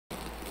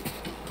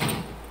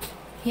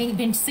He ain't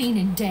been seen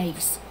in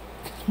days.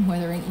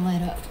 Weather ain't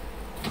let up.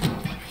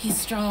 He's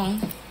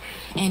strong,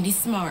 and he's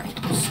smart.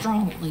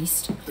 Strong, at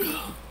least.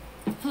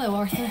 Hello,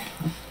 Arthur.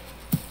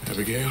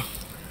 Abigail?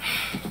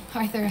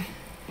 Arthur,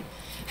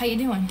 how you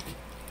doing?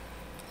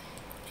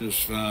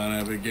 Just fine,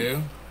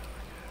 Abigail.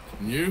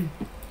 And you?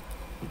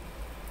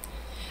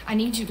 I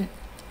need you to...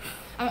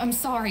 I'm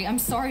sorry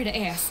to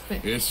ask,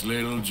 but... It's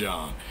little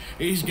John.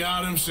 He's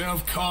got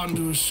himself caught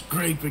into a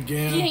scrape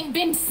again. He ain't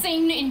been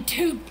seen in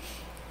two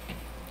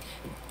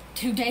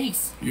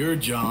days. Your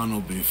John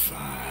will be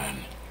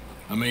fine.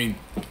 I mean,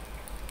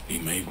 he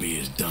may be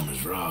as dumb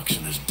as rocks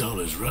and as dull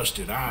as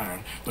rusted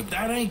iron, but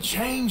that ain't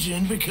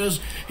changing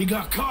because he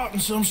got caught in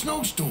some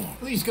snowstorm.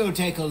 Please go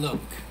take a look.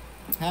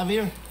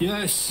 Javier?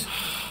 Yes.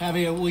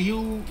 Javier, will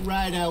you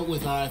ride out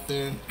with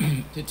Arthur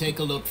to take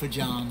a look for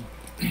John?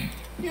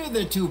 You're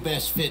the two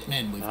best fit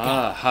men we've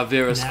got.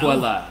 Javier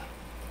Escuela.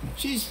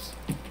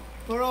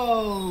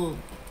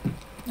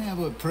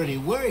 We're pretty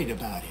worried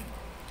about him.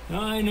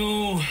 I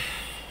know.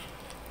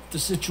 If the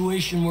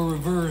situation were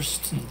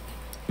reversed,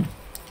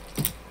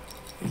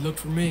 he looked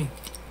for me.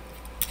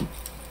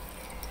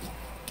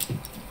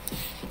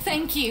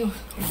 Thank you.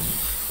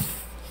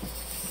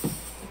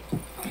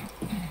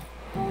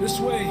 This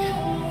way.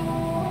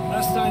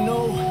 Last I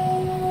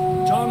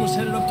know, John was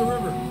headed up the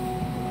river.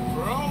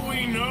 For all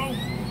we know,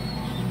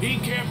 he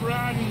kept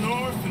riding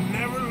north and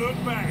never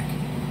looked back.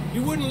 He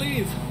wouldn't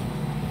leave.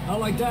 Not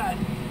like that.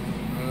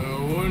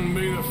 Wouldn't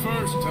be the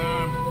first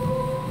time.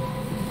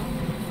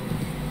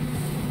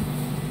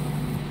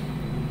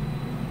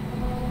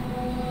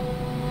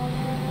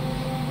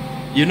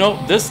 You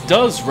know, this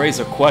does raise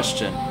a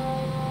question.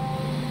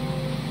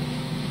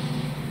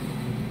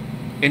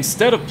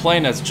 Instead of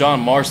playing as John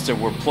Marston,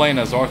 we're playing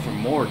as Arthur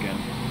Morgan.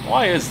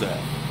 Why is that?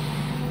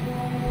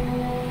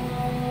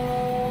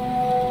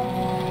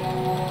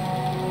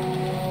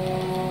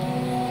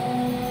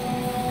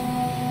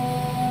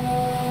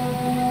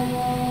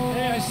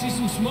 Hey, I see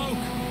some smoke.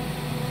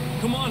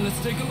 Come on, let's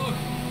take a look.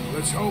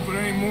 Let's hope it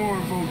ain't more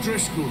of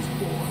O'Driscoll's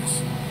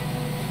boys.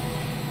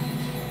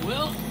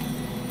 Well,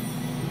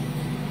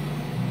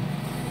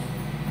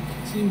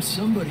 seems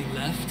somebody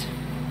left.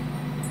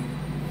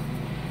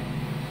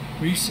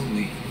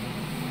 Recently.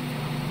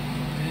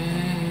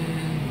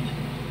 And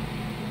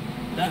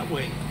that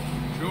way.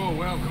 Sure,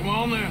 well, come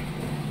on then.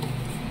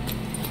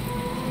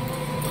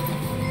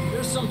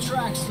 There's some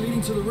tracks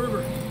leading to the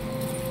river. A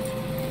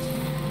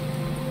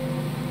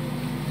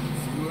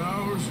few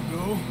hours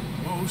ago,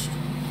 most.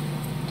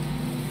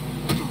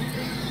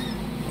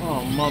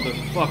 Oh,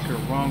 motherfucker,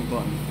 wrong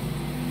button.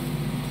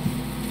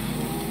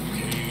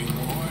 Okay,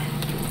 boy.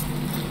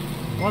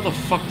 Why the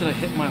fuck did I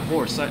hit my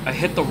horse? I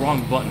hit the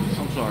wrong button.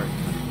 I'm sorry.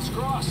 Let's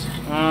cross.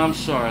 I'm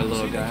sorry,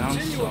 little guy. I'm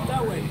Continue up that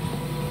sorry. way.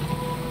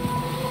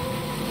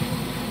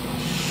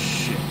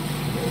 Shit.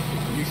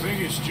 You think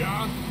it's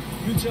John?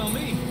 You tell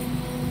me.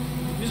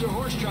 These are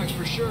horse tracks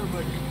for sure,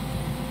 but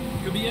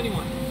could be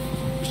anyone.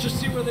 Let's just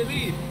see where they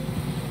lead.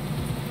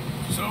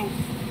 So,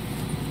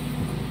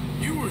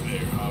 you were there,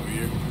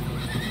 Javier.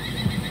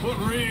 What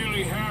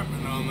really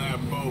happened on that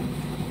boat?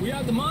 We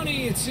had the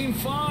money, it seemed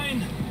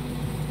fine.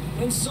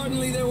 Then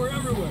suddenly they were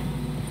everywhere.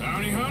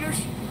 Bounty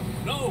hunters?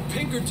 No,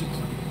 Pinkertons.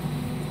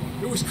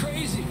 It was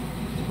crazy.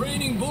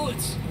 Raining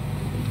bullets.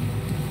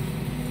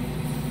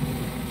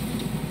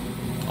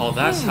 Oh,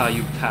 that's how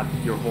you pat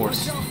your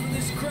horse. Watch out for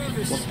this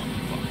crevice. What the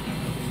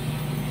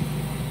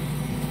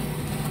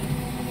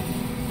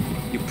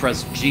fuck? You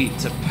press G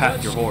to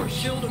pat your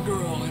horse. Killed a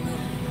girl in a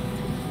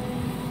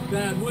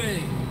bad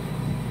way.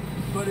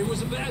 But it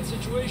was a bad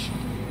situation.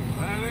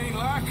 That ain't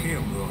like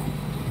him, though.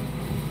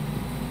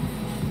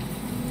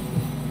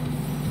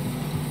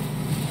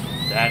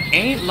 That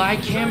ain't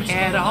like him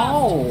at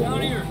all.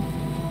 Down here.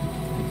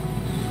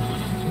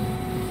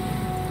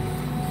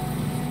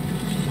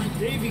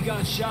 Davey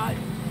got shot.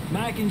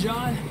 Mac and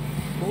John,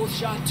 both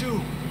shot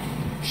too.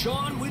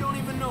 Sean, we don't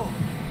even know.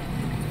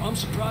 I'm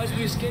surprised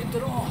we escaped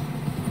at all.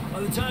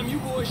 By the time you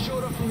boys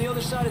showed up from the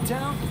other side of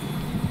town,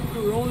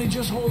 we were only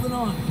just holding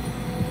on.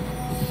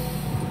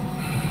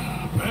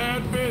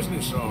 Bad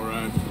business, all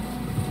right.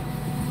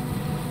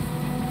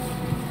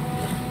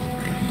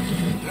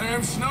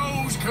 Damn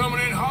snow's coming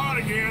in hot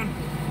again.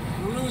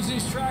 We'll lose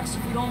these tracks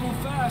if we don't move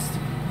fast.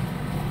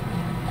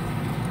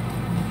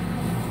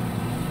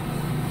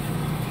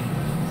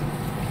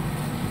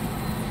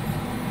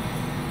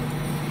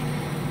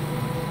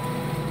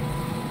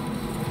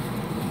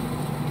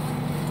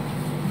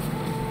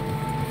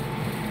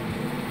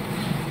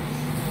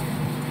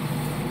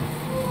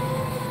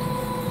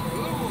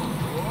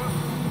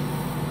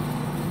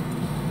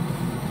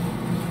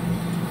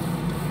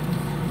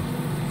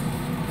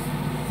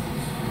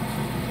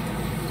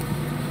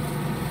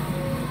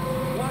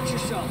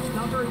 Yourself. It's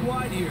not very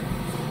wide here.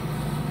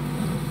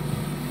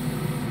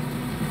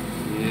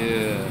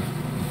 Yeah.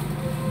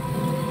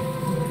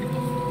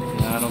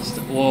 Yeah, I don't.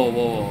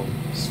 Whoa.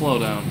 Slow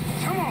down.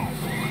 Come on,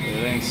 boy.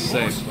 It ain't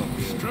safe up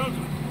here.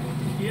 Struggling.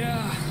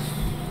 Yeah,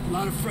 a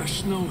lot of fresh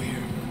snow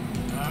here.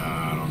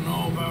 I don't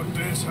know about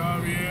about this,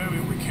 Javier. I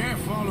mean, we can't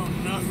follow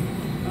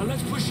nothing. Now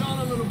let's push on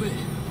a little bit.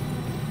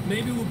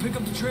 Maybe we'll pick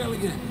up the trail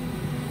again.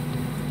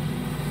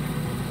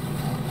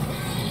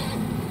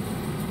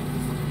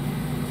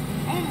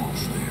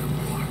 Almost there,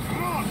 boy.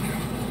 Come on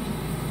now.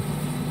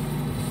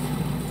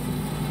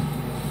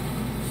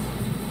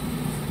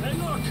 Hey,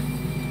 look!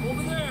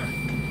 Over there!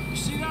 You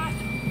see that?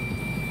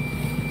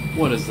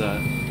 What is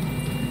that?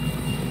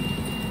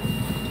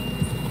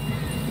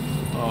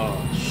 Oh,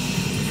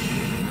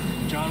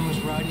 John was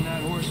riding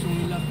that horse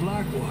when we left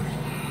Blackwater.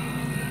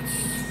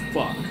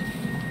 fuck.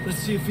 Let's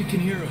see if he can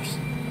hear us.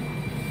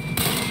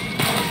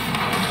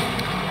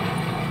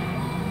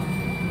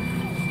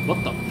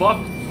 What the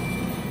fuck?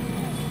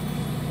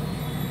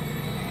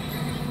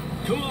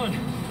 Come on!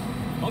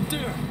 Up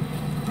there!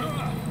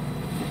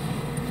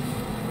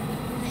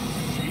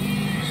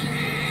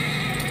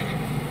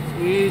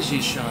 Easy,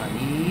 Sean,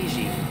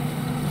 easy.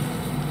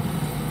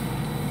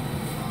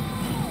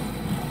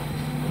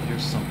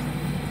 Here's something.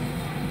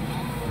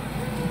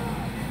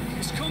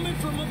 It's coming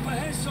from up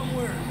ahead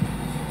somewhere.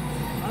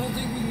 I don't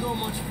think we can go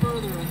much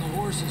further on the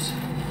horses.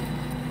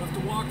 We'll have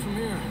to walk from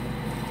here.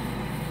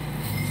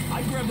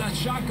 I grabbed that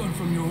shotgun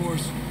from your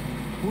horse.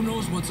 Who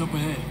knows what's up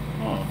ahead?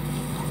 Oh.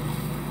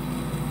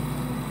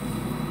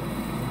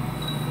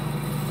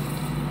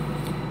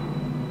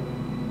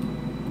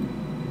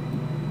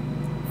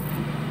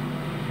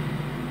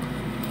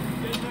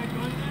 Get that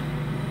gun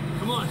then?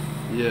 Come on.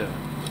 Yeah.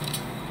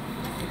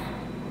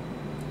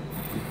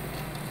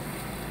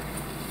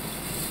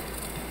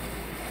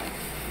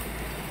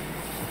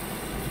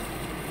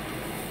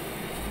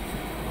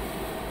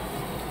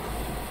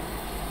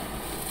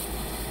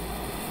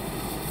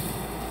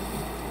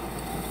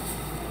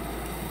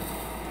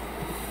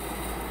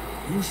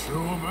 You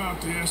sure about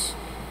this?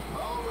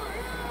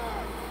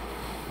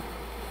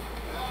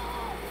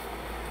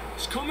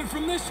 It's coming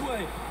from this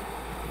way.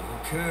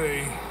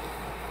 Okay.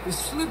 It's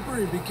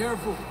slippery. Be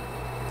careful.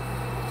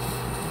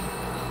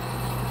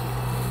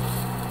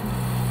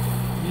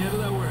 Yeah,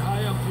 that we're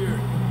high up here.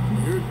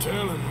 You're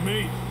telling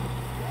me.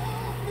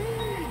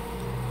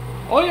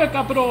 Oye,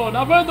 cabrón,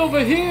 I went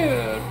over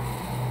here.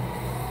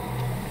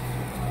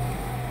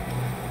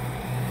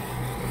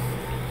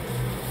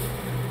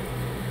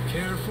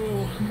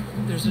 Careful.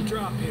 There's a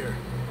drop here.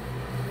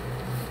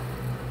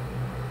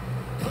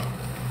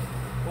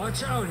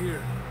 Watch out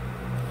here.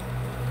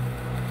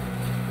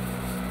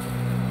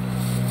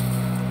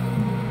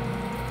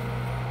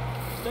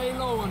 Stay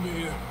low under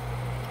here.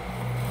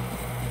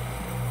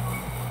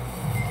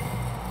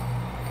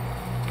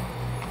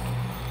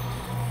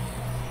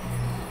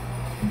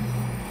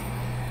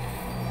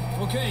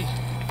 Okay.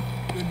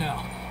 Good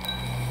now.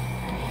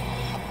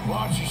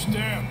 Watch your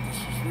step. This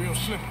is real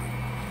slippery.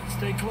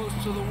 Stay close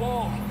to the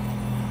wall.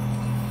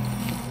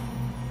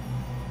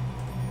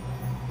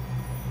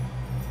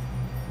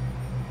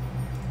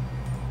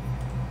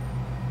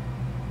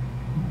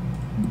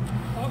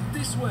 Up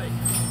this way.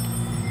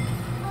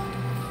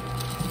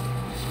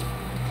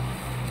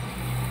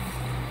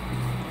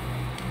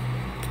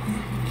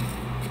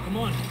 Come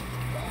on.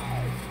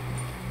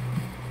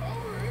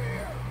 Over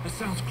here. That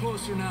sounds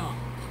closer now.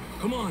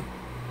 Come on.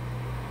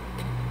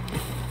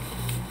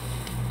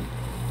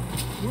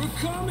 We're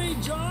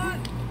coming,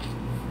 John!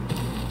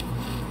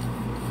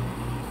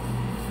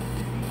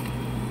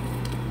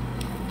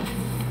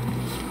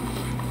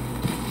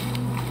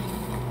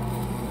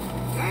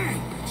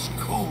 Dang, it's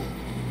cold.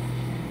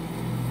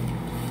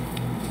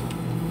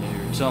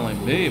 You're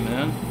telling me,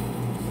 man.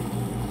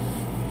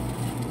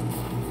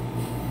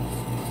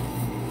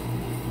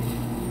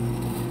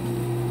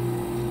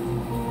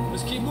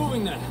 Let's keep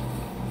moving then.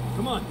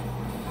 Come on.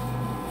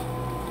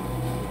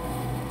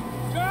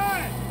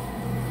 John!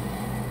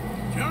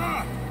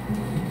 John!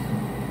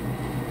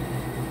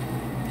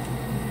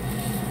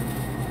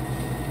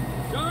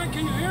 John,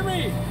 can you hear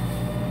me?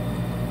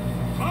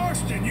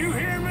 Marston, you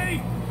hear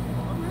me?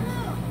 I'm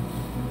here!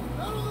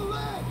 Out on the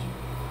ledge!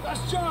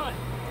 That's John!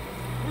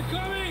 We're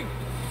coming!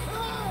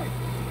 Hey!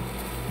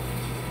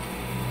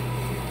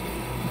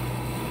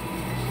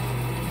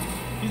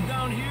 He's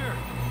down here.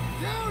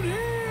 Down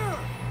here!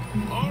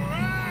 All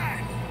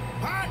right.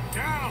 Hot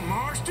down,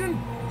 Marston.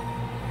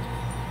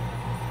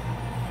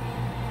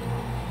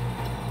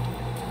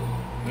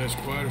 That's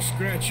quite a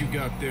scratch you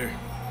got there.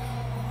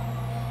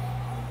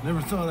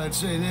 Never thought I'd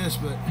say this,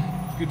 but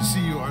good to see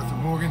you, Arthur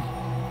Morgan.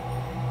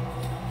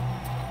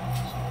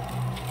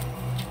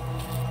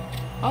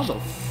 How the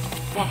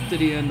fuck did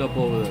he end up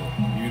over there?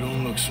 You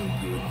don't look so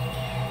good.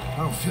 I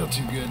don't feel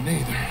too good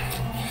neither.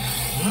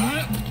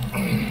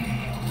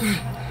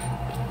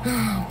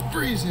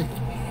 Freezing.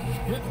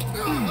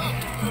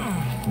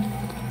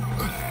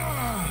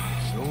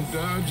 Don't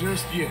die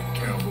just yet,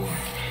 cowboy.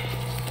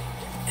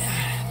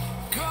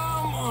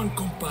 Come on,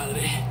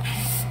 compadre.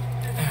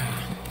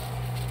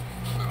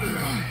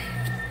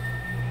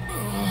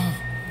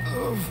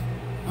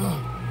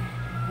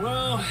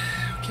 Well,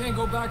 can't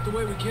go back the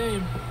way we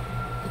came.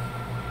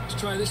 Let's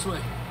try this way.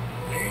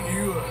 Ain't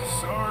you a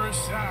sorry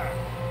sight?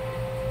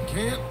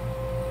 Can't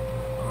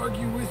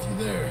argue with you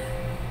there.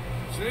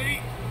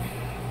 See?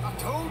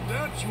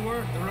 thought you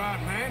weren't the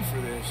right man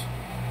for this.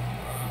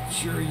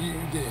 Sure you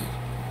did.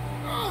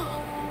 You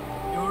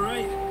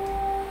alright?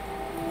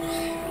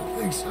 I don't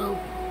think so.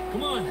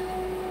 Come on.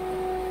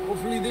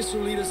 Hopefully this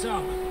will lead us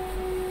out.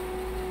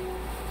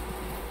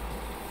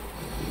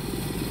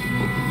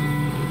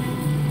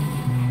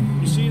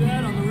 You see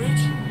that on the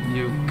ridge?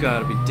 You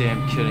gotta be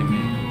damn kidding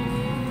me.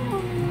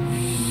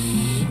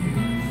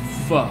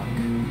 Fuck.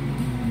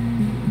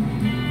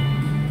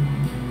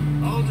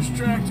 I'll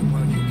distract him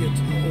while you get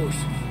to the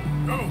horses.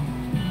 Go.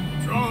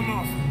 Draw him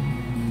off.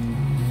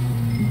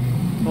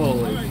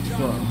 Holy All right, John,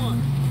 fuck. come on.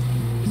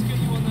 Let's get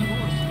you on that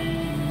horse.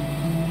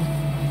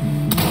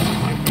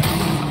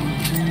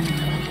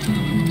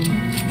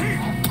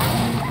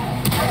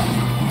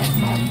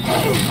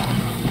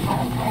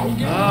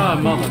 Ah,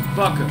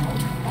 motherfucker.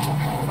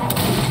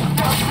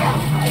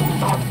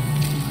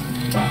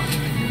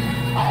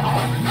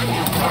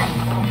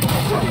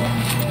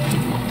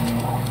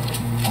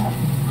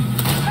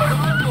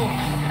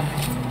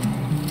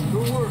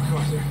 Good work,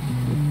 Arthur.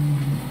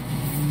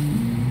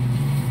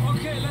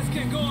 Okay, let's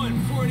get going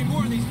before any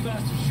more of these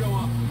bastards show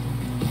up.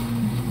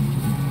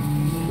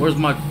 Where's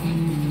my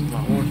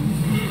horse?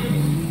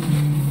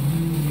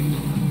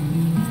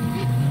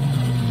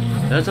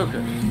 That's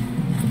okay.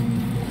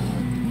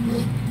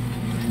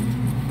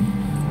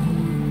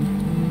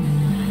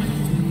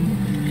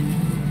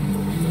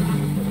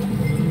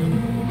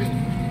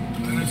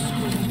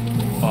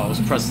 Oh, I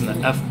was pressing the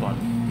F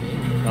button.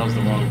 That was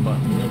the wrong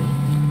button.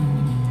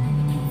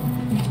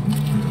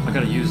 I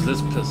gotta use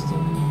this pistol.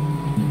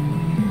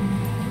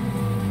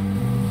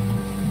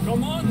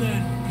 Come on,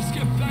 then. Let's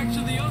get back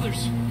to the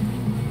others.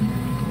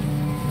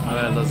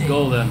 Alright, let's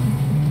go then.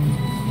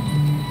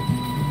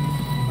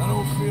 I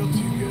don't feel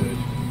too good.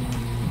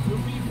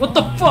 What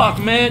the fuck,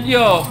 man?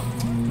 Yo!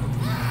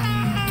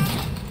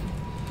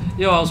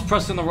 Yo, I was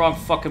pressing the wrong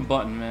fucking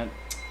button, man.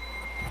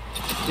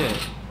 Shit.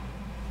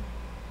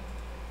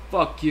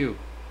 Fuck you.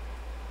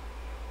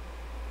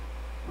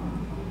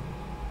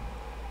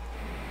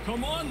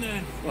 Come on,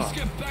 then. Let's Fuck.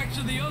 get back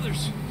to the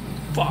others.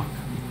 Fuck.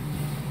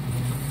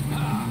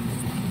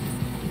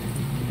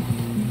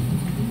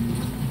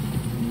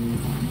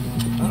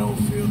 I don't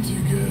feel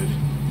too good.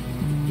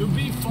 You'll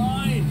be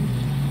fine.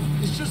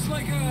 It's just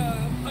like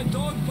a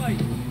dog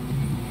bite.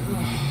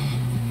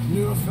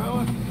 Knew a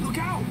fella? Look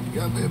out!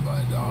 Got bit by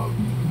a dog.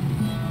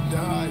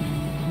 Died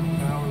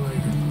an hour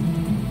later.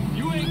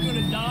 You ain't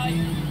gonna die.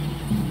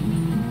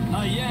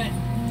 Not yet.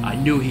 I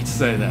knew he'd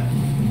say that.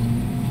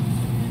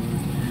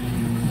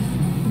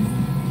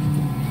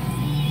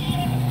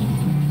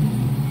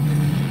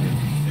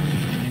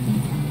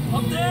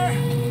 Up there!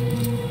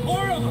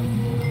 More of them!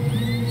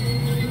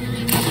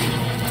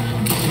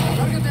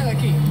 Lárgate de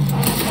aquí.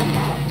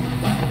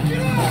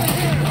 Get out of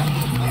here!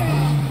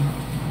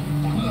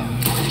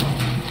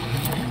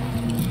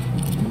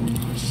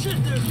 Shit,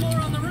 there's more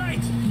on the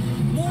right!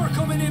 More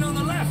coming in on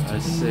the left! I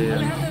see him.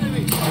 Aléjate de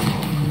mí.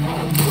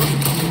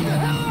 Get the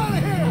hell out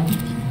of here!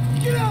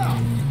 Get out!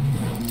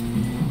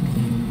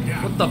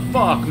 What the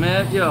fuck,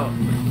 man? Yo.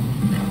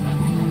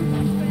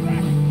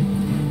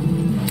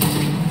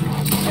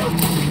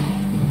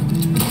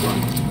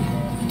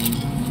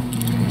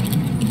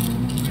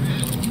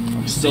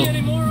 See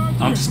any more,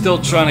 Arthur? I'm still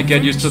trying to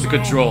get used to the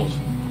controls.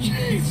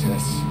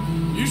 Jesus.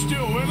 You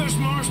still with us,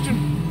 Marston?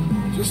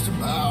 Just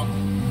about.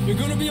 You're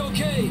gonna be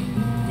okay.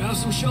 We have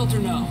some shelter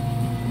now.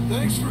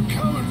 Thanks for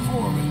coming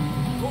for me.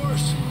 Of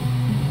course.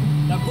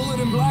 That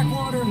bullet in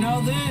Blackwater, now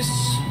this.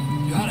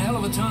 You had a hell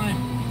of a time.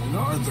 And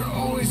Arthur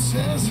always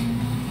says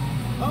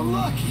I'm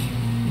lucky.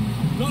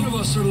 None of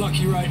us are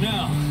lucky right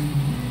now.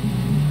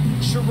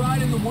 Should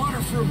ride in the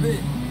water for a bit.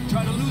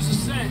 Try to lose the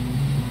scent.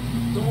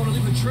 Don't want to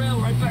leave a trail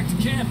right back to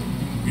camp.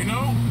 You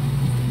know,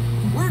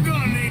 we're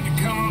gonna need to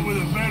come up with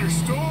a better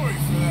story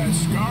for that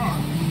scar.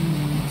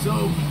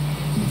 So,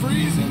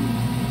 freezing,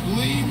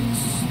 bleeding,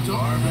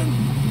 starving,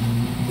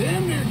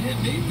 damn near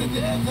getting eaten to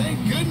death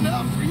ain't good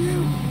enough for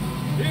you.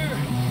 Here,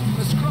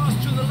 let's cross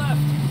to the left.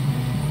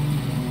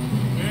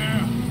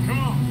 Yeah, come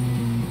on.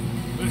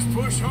 Let's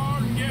push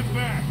hard and get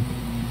back.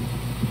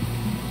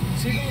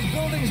 See those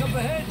buildings up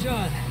ahead,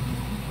 John?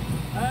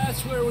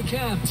 That's where we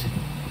camped.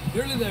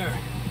 Nearly there.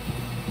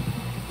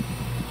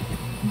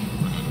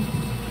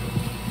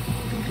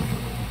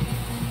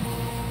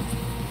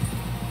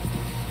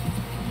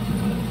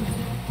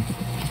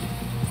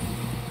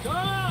 Come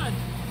on!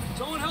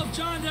 Someone help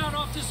John down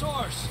off this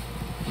horse.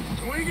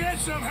 Can we get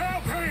some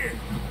help here?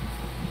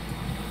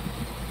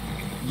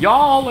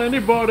 Y'all,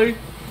 anybody?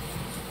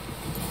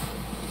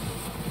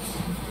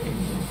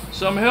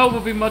 Some help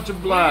would be much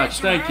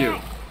obliged. Thank you.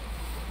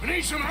 We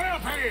need some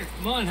help here.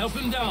 Come on, help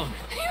him down.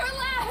 You're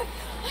alive!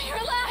 You're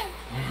alive!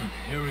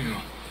 Here we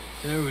go.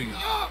 There we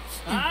go.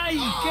 Ay,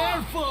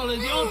 careful,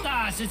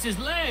 idiotas! It's his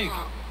leg.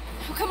 Oh,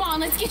 come on,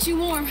 let's get you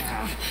warm.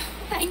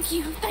 Thank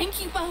you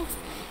both.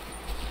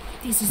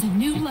 This is a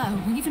new low,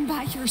 even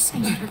by your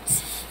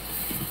standards.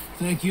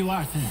 Thank you,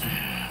 Arthur.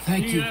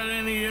 Thank You you. got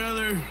any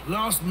other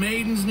lost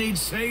maidens need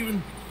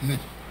saving?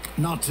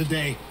 Not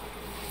today.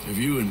 Have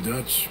you and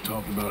Dutch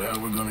talked about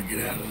how we're gonna get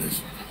out of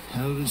this?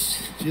 I was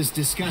just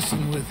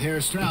discussing with Herr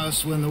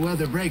Strauss when the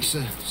weather breaks.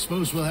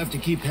 Suppose we'll have to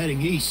keep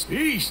heading east.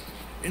 East?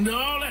 Into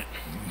all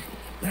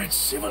that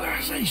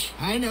civilization.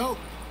 I know.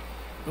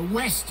 The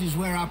west is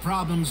where our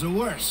problems are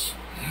worse.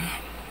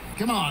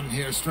 Come on,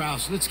 Herr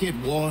Strauss. Let's get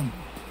warm.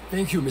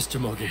 Thank you, Mr.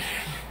 Morgan.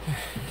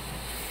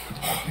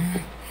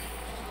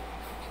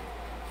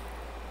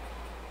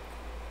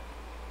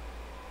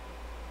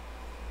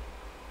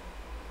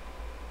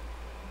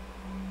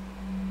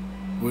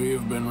 We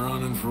have been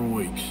running for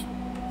weeks.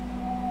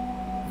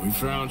 We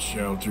found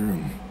shelter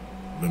and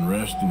been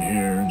resting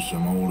here in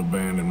some old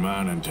abandoned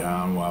mining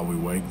town while we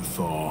wait the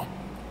thaw.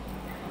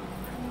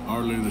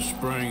 Hardly the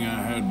spring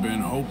I had been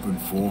hoping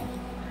for.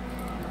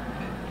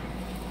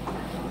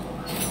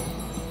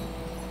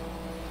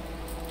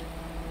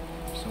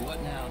 So what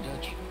now,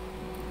 Dutch?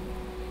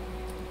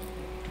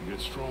 We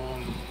get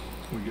strong,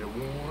 we get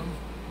warm.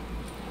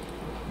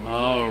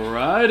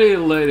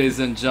 Alrighty, ladies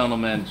and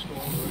gentlemen.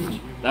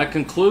 That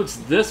concludes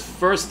this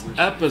first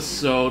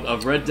episode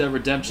of Red Dead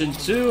Redemption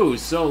 2.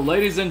 So,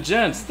 ladies and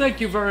gents, thank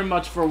you very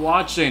much for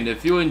watching.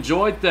 If you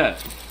enjoyed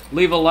that,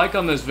 leave a like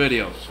on this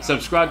video.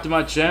 Subscribe to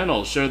my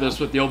channel. Share this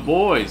with your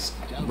boys.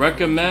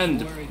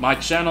 Recommend my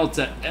channel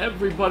to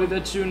everybody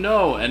that you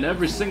know. And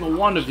every single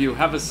one of you,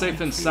 have a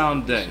safe and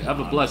sound day. Have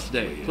a blessed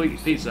day.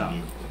 Please, peace out.